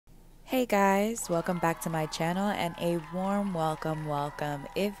Hey guys, welcome back to my channel and a warm welcome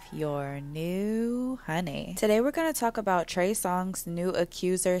if you're new, honey. Today we're going to talk about Trey Songz' new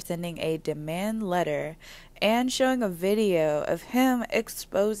accuser sending a demand letter and showing a video of him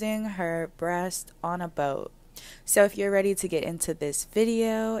exposing her breast on a boat. So if you're ready to get into this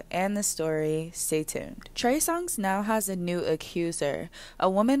video and the story, stay tuned. Trey Songz now has a new accuser, a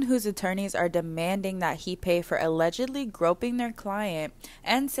woman whose attorneys are demanding that he pay for allegedly groping their client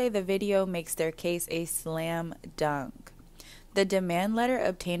and say the video makes their case a slam dunk. The demand letter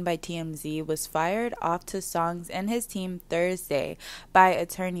obtained by TMZ was fired off to Songz and his team Thursday by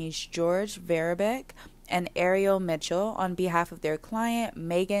attorneys George Verbeek and Ariel Mitchell on behalf of their client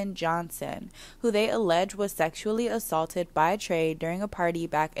Megan Johnson, who they allege was sexually assaulted by Trey during a party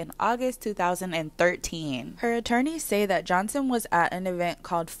back in August 2013. Her attorneys say that Johnson was at an event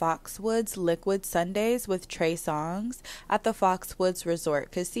called Foxwoods Liquid Sundays with Trey Songz at the Foxwoods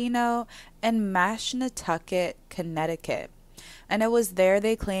Resort Casino in Mashantucket, Connecticut. And it was there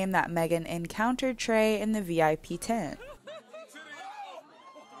they claim that Megan encountered Trey in the VIP tent.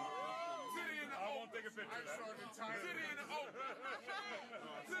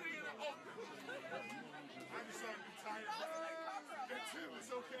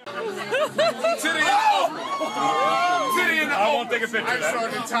 I won't take a picture of that.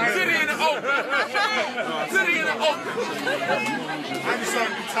 City in the open. City in the open. I'm just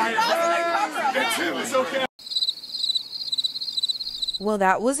starting to be tired. That too, it's okay. Well,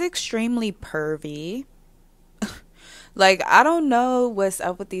 that was extremely pervy. Like, I don't know what's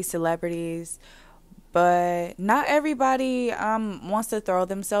up with these celebrities, but not everybody wants to throw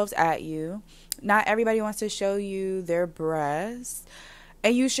themselves at you. Not everybody wants to show you their breasts.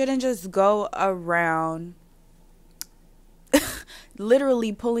 And you shouldn't just go around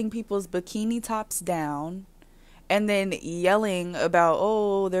literally pulling people's bikini tops down and then yelling about,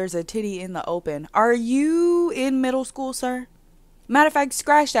 oh, there's a titty in the open. Are you in middle school, sir? Matter of fact,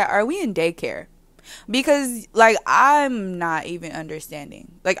 scratch that. Are we in daycare? Because, like, I'm not even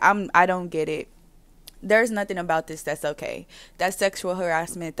understanding. Like, I don't get it. There's nothing about this that's okay. That's sexual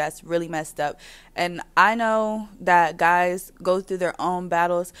harassment. That's really messed up. And I know that guys go through their own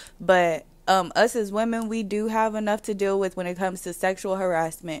battles, but us as women, we do have enough to deal with when it comes to sexual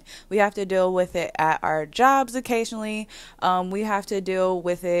harassment. We have to deal with it at our jobs occasionally. We have to deal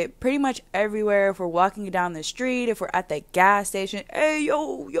with it pretty much everywhere. If we're walking down the street, if we're at the gas station, hey,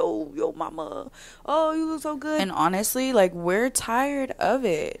 yo, mama, oh, you look so good. And honestly, like, we're tired of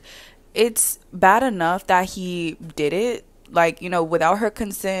it. It's bad enough that he did it, like, you know, without her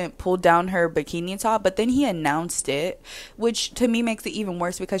consent, pulled down her bikini top, but then he announced it, which to me makes it even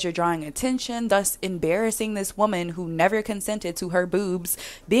worse because you're drawing attention, thus embarrassing this woman who never consented to her boobs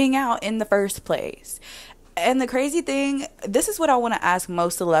being out in the first place. And the crazy thing, this is what I want to ask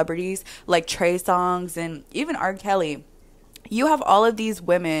most celebrities like Trey Songz and even R. Kelly. You have all of these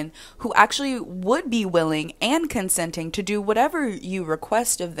women who actually would be willing and consenting to do whatever you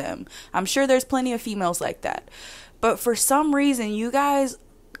request of them. I'm sure there's plenty of females like that. But for some reason, you guys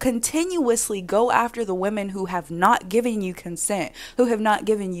continuously go after the women who have not given you consent, who have not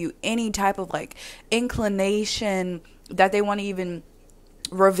given you any type of, like, inclination that they want to even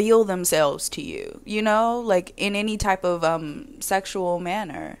reveal themselves to you, you know, like in any type of sexual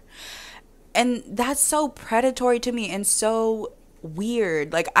manner. And that's so predatory to me and so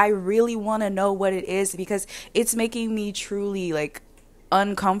weird. Like, I really want to know what it is because it's making me truly, like,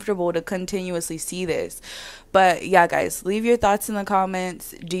 uncomfortable to continuously see this. But yeah, guys, leave your thoughts in the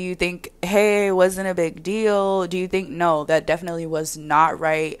comments. Do you think, hey, it wasn't a big deal? Do you think, no, that definitely was not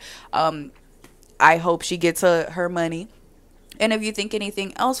right? I hope she gets her money. And if you think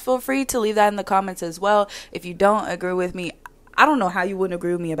anything else, feel free to leave that in the comments as well. If you don't agree with me, I don't know how you wouldn't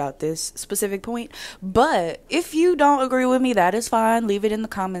agree with me about this specific point, but if you don't agree with me, that is fine. Leave it in the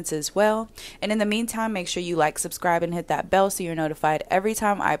comments as well. And in the meantime, make sure you like, subscribe, and hit that bell so you're notified every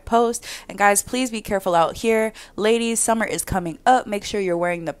time I post. And guys, please be careful out here. Ladies, summer is coming up. Make sure you're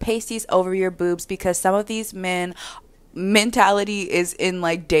wearing the pasties over your boobs because some of these men mentality is in,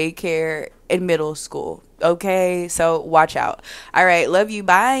 like, daycare and middle school. Okay, so watch out. All right, love you.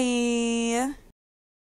 Bye.